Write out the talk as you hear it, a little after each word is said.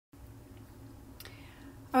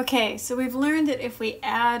Okay, so we've learned that if we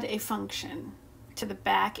add a function to the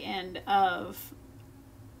back end of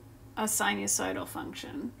a sinusoidal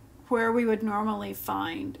function, where we would normally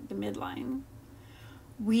find the midline,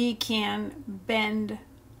 we can bend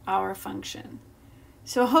our function.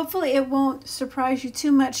 So hopefully it won't surprise you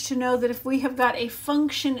too much to know that if we have got a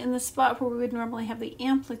function in the spot where we would normally have the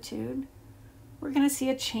amplitude, we're going to see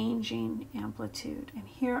a changing amplitude. And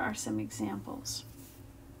here are some examples.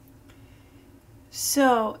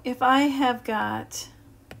 So if I have got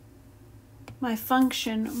my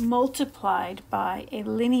function multiplied by a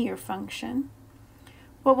linear function,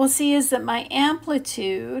 what we'll see is that my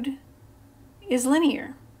amplitude is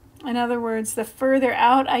linear. In other words, the further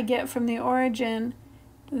out I get from the origin,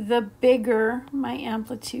 the bigger my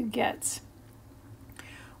amplitude gets.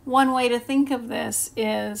 One way to think of this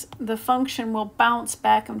is the function will bounce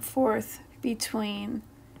back and forth between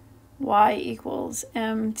y equals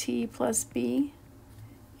mt plus b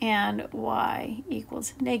and y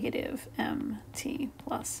equals negative mt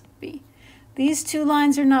plus b. These two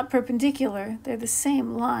lines are not perpendicular, they're the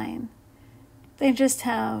same line. They just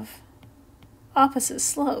have opposite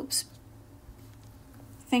slopes.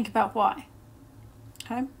 Think about why.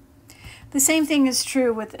 Okay? The same thing is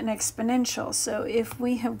true with an exponential. So if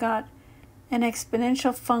we have got an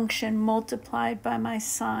exponential function multiplied by my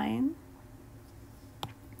sine,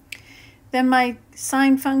 then my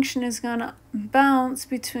sine function is going to bounce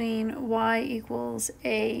between y equals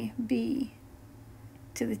ab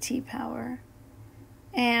to the t power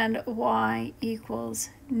and y equals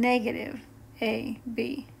negative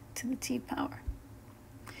ab to the t power.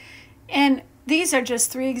 And these are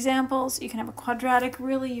just 3 examples. You can have a quadratic,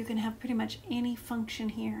 really. You can have pretty much any function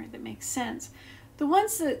here that makes sense. The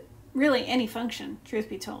ones that, really any function, truth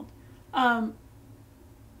be told,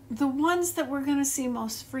 the ones that we're going to see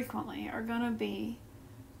most frequently are going to be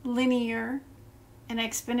linear and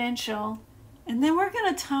exponential. And then we're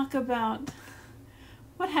going to talk about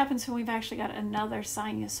what happens when we've actually got another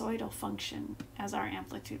sinusoidal function as our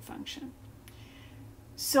amplitude function.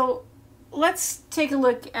 So let's take a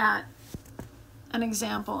look at an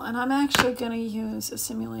example, and I'm actually going to use a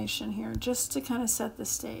simulation here just to kind of set the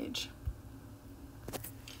stage.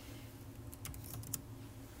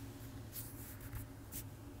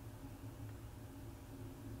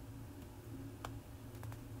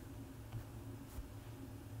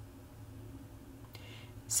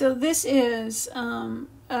 So this is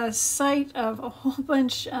a site of a whole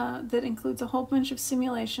bunch that includes a whole bunch of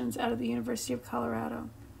simulations out of the University of Colorado.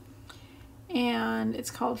 And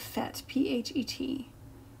it's called PHET, P-H-E-T.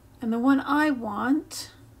 And the one I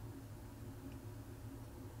want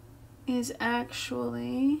is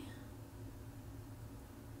actually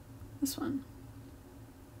this one.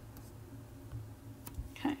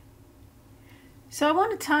 Okay. So I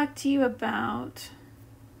want to talk to you about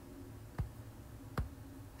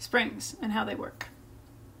springs and how they work.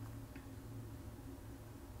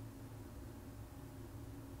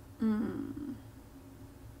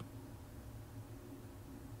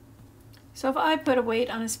 So if I put a weight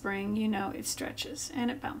on a spring, you know it stretches and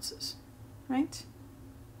it bounces, right?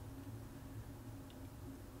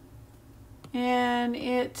 And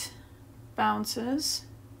it bounces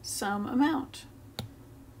some amount.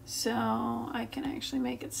 So I can actually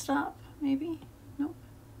make it stop, maybe? Nope.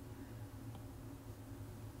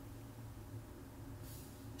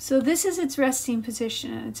 So this is its resting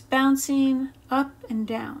position, and it's bouncing up and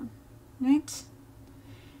down, right?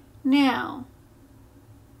 Now,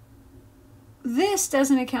 this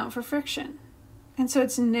doesn't account for friction, and so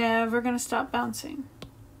it's never going to stop bouncing.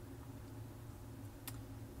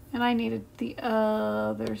 And I needed the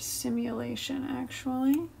other simulation,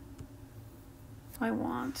 actually. There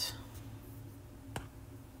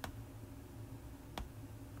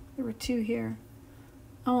were 2 here.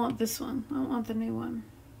 I want this one. I want the new one.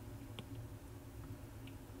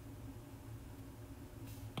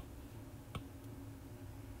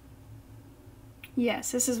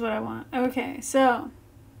 Yes, this is what I want. Okay, so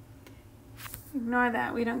ignore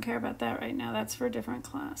that. We don't care about that right now. That's for a different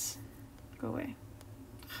class. Go away.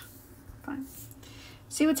 Fine.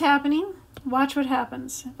 See what's happening? Watch what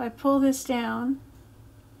happens. If I pull this down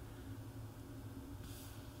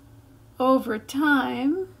over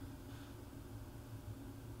time,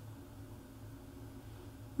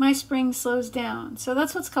 my spring slows down. So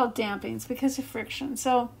that's what's called damping. It's because of friction.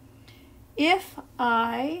 So if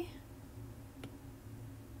I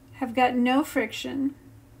have got no friction,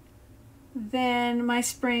 then my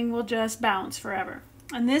spring will just bounce forever.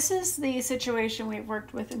 And this is the situation we've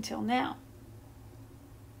worked with until now.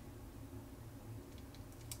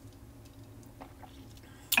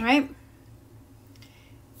 All right?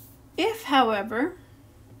 If, however,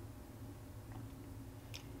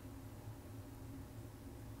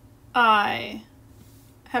 I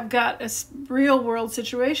have got a real world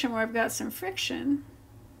situation where I've got some friction,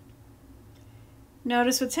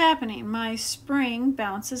 notice what's happening. My spring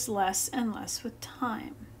bounces less and less with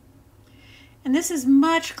time. And this is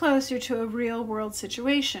much closer to a real world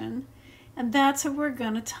situation, and that's what we're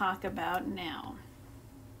going to talk about now.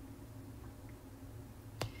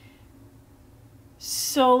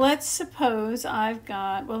 So let's suppose I've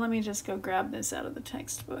got, well, let me just go grab this out of the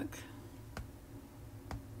textbook.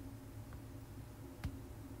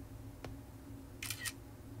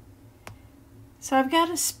 So I've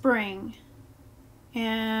got a spring,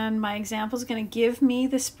 and my example is going to give me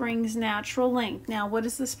the spring's natural length. Now, what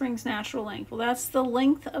is the spring's natural length? Well, that's the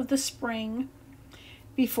length of the spring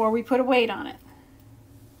before we put a weight on it.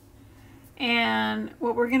 And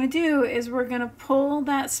what we're going to do is we're going to pull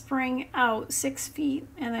that spring out 6 feet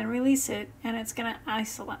and then release it, and it's going to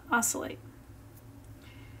oscillate.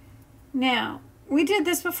 Now, we did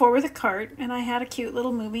this before with a cart, and I had a cute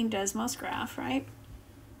little moving Desmos graph, right?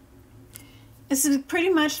 This is pretty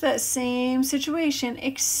much that same situation,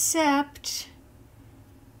 except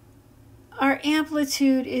our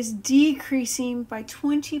amplitude is decreasing by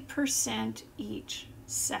 20% each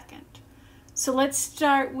second. So let's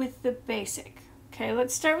start with the basic. Okay,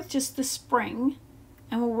 let's start with just the spring,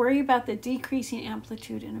 and we'll worry about the decreasing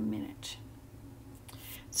amplitude in a minute.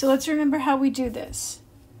 So let's remember how we do this.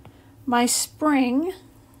 My spring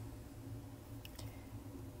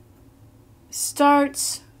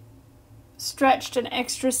starts stretched an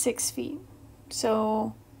extra 6 feet.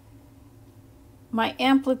 So my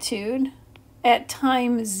amplitude at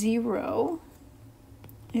time 0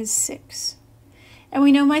 is 6. And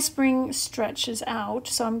we know my spring stretches out,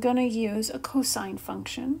 so I'm going to use a cosine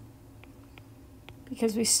function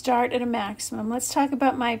because we start at a maximum. Let's talk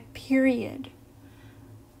about my period.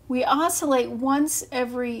 We oscillate once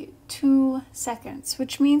every 2 seconds,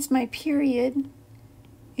 which means my period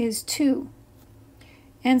is 2.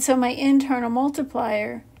 And so my internal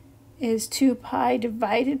multiplier is 2 pi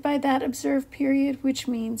divided by that observed period, which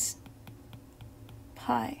means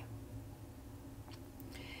pi.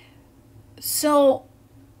 So,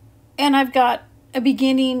 and I've got a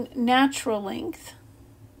beginning natural length.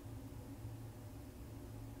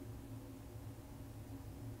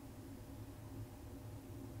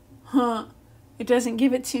 It doesn't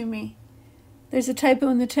give it to me. There's a typo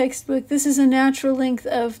in the textbook. This is a natural length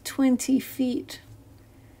of 20 feet.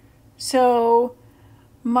 So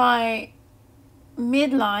my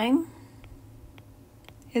midline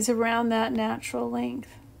is around that natural length.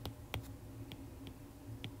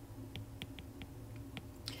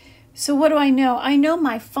 So what do I know? I know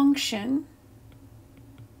my function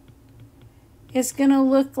is going to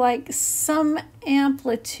look like some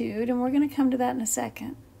amplitude, and we're going to come to that in a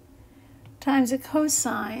second, times a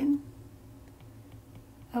cosine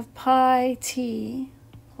of pi t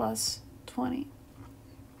plus 20.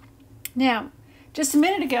 Now, just a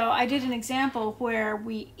minute ago, I did an example where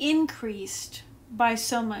we increased by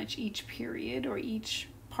so much each period or each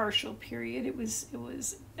partial period. It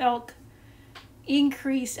was elk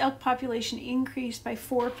population increased by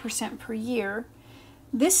 4% per year.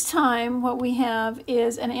 This time, what we have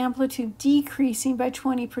is an amplitude decreasing by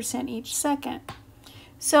 20% each second.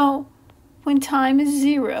 So, when time is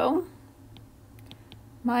 0,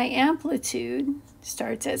 my amplitude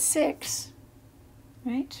starts at 6,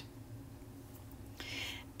 right?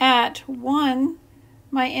 At 1,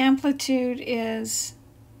 my amplitude is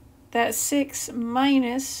that 6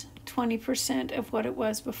 minus 20% of what it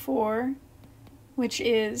was before, which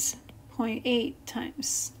is 0.8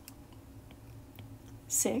 times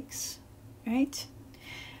 6, right?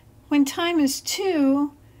 When time is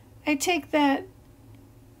 2, I take that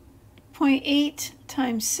 0.8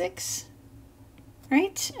 times 6,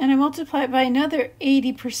 right? And I multiply it by another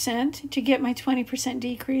 80% to get my 20%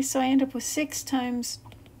 decrease, so I end up with 6 times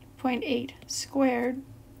 0.8 squared.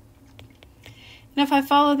 And if I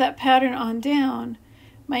follow that pattern on down,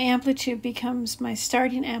 my amplitude becomes my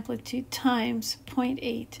starting amplitude times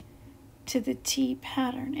 0.8 to the t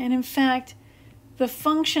pattern. And in fact, the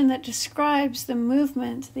function that describes the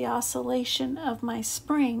movement, the oscillation of my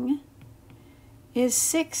spring, is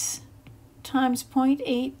 6 times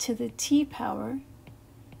 0.8 to the t power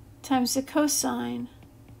times the cosine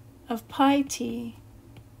of pi t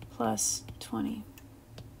plus 20.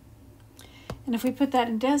 And if we put that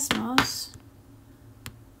in Desmos,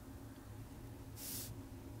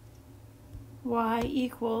 y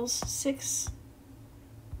equals 6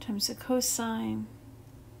 times the cosine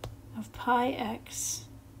of pi x.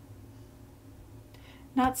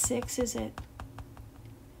 Not 6, is it?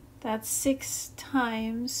 That's 6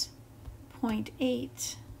 times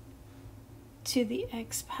 0.8 to the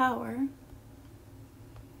x power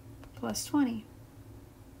plus 20.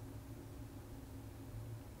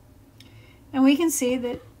 And we can see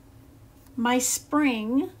that my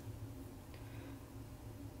spring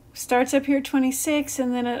starts up here at 26,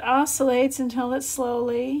 and then it oscillates until it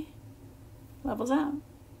slowly levels out.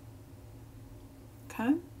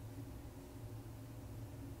 Okay?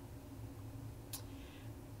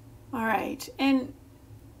 All right, and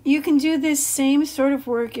you can do this same sort of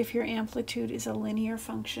work if your amplitude is a linear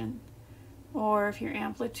function, or if your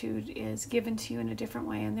amplitude is given to you in a different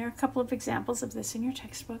way. And there are a couple of examples of this in your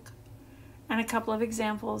textbook, and a couple of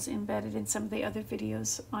examples embedded in some of the other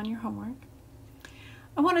videos on your homework.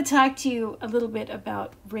 I want to talk to you a little bit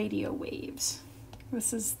about radio waves.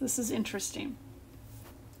 This is interesting.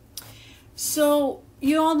 So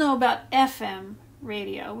you all know about FM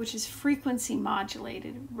radio, which is frequency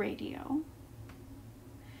modulated radio.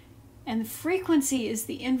 And the frequency is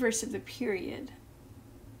the inverse of the period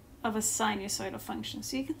of a sinusoidal function.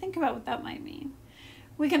 So you can think about what that might mean.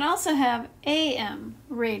 We can also have AM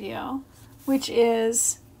radio, which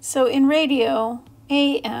is, so in radio,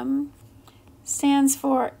 AM stands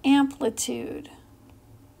for amplitude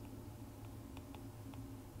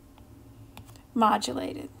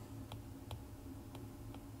modulated.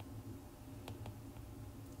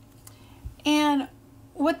 And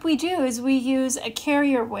what we do is we use a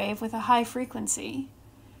carrier wave with a high frequency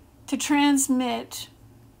to transmit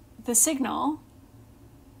the signal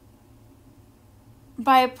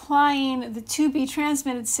by applying the to be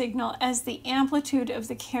transmitted signal as the amplitude of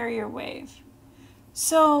the carrier wave.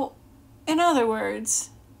 So, in other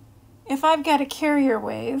words, if I've got a carrier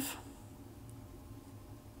wave,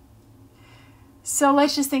 so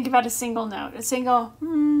let's just think about a single note, a single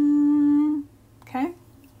okay?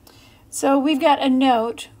 So we've got a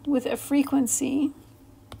note with a frequency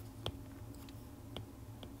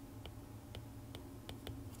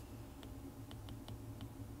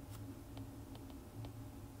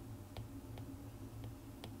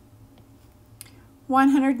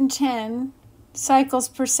 (110) cycles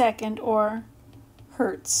per second, or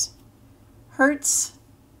hertz. Hertz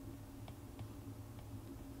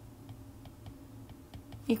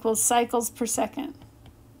equals cycles per second.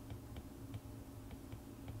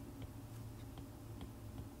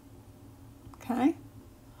 Okay?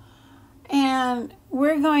 And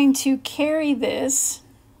we're going to carry this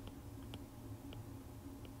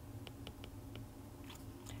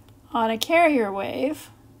on a carrier wave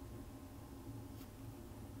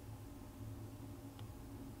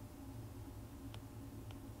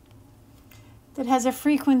that has a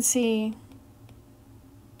frequency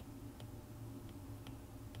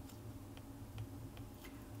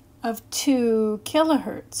of 2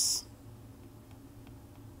 kilohertz,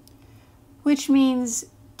 which means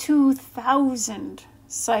 2,000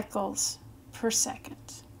 cycles per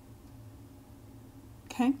second.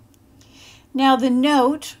 Okay? Now the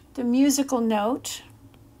note, the musical note,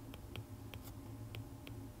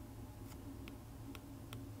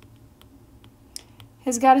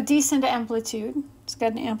 has got a decent amplitude. It's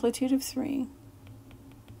got an amplitude of 3.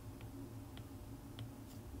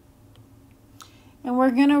 And we're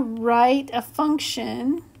going to write a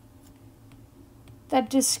function that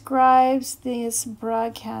describes this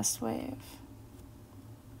broadcast wave.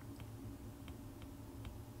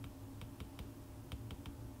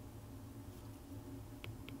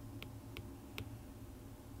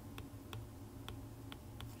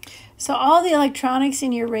 So all the electronics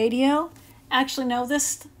in your radio actually know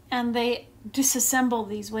this, and they disassemble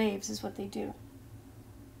these waves is what they do.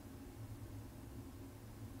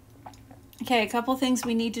 Okay, a couple things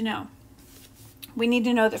we need to know. We need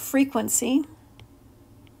to know the frequency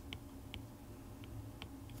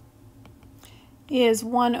is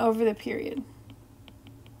 1 over the period.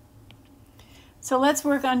 So let's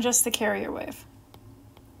work on just the carrier wave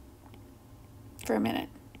for a minute.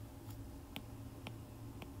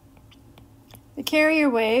 The carrier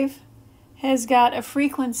wave has got a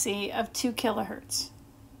frequency of 2 kilohertz.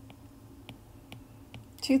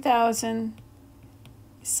 2,000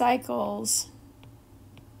 cycles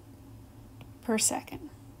per second,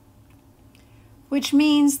 which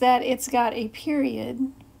means that it's got a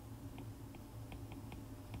period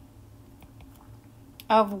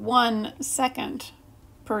of 1 second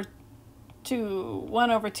per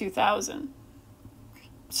 1 over 2,000.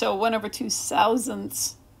 So 1 over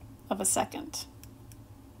 2,000ths of a second.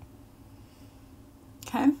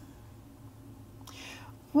 Okay?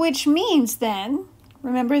 Which means then,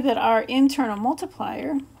 remember that our internal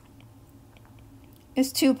multiplier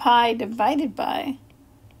is 2 pi divided by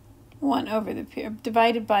 1 over the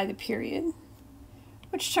divided by the period,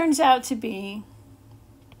 which turns out to be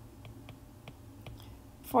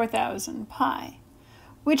 4,000 pi,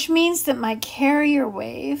 which means that my carrier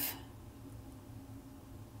wave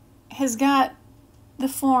has got the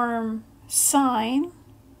form sine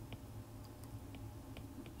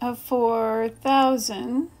of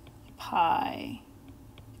 4,000 pi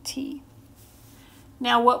t.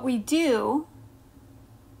 Now what we do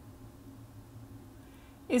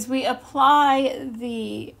is we apply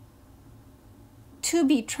the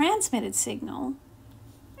to-be transmitted signal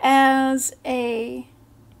as a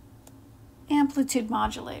amplitude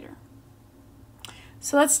modulator.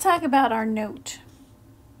 So let's talk about our note.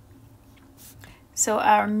 So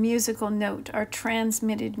our musical note, our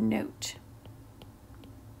transmitted note.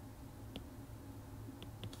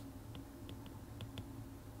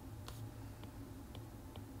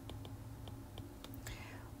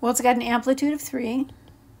 Well, it's got an amplitude of 3,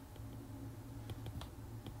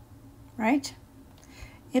 right?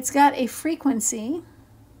 It's got a frequency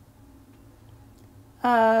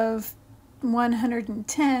of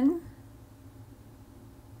 110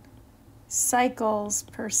 cycles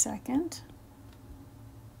per second.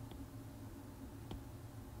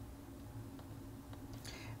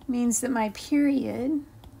 Means that my period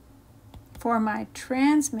for my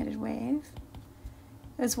transmitted wave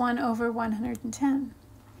is 1 over 110,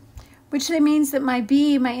 which means that my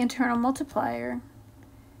B, my internal multiplier,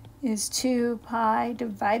 is 2 pi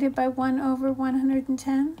divided by 1 over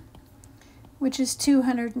 110, which is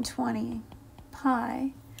 220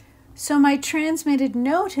 pi. So my transmitted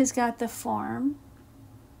note has got the form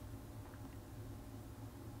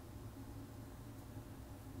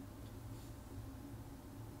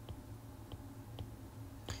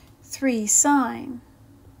three sine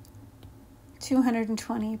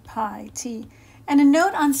 220 pi t. And a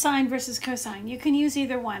note on sine versus cosine, you can use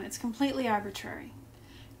either one. It's completely arbitrary.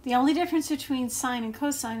 The only difference between sine and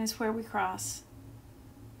cosine is where we cross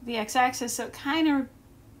the x-axis, so it kind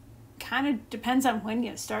of depends on when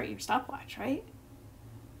you start your stopwatch, right?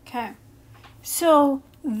 Okay, so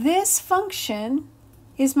this function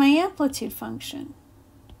is my amplitude function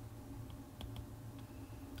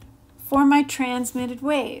for my transmitted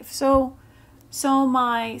wave. So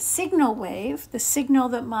my signal wave, the signal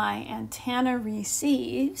that my antenna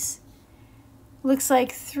receives, looks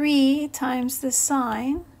like 3 times the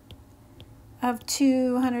sine of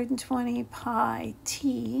 220 pi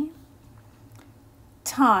t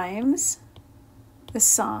times the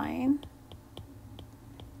sine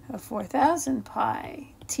of 4,000 pi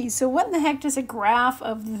t. So what in the heck does a graph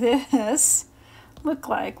of this look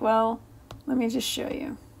like? Well, let me just show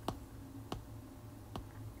you.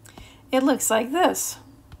 It looks like this.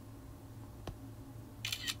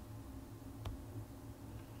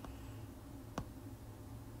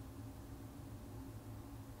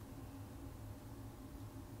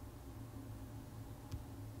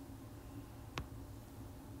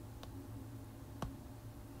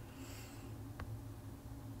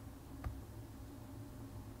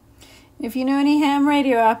 If you know any ham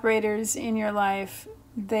radio operators in your life,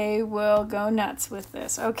 they will go nuts with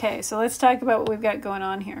this. Okay, so let's talk about what we've got going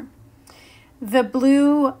on here. The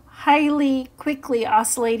blue, highly quickly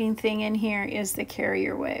oscillating thing in here is the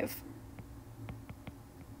carrier wave.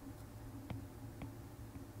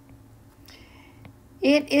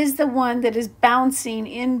 It is the one that is bouncing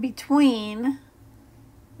in between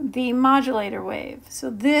the modulator wave.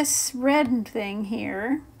 So this red thing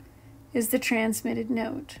here is the transmitted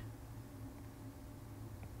note.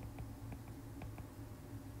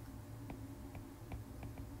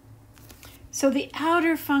 So the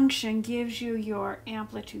outer function gives you your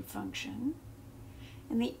amplitude function,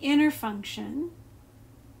 and the inner function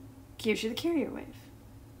gives you the carrier wave.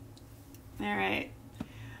 All right.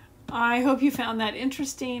 I hope you found that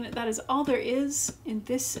interesting. That is all there is in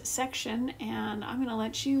this section, and I'm going to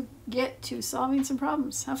let you get to solving some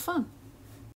problems. Have fun.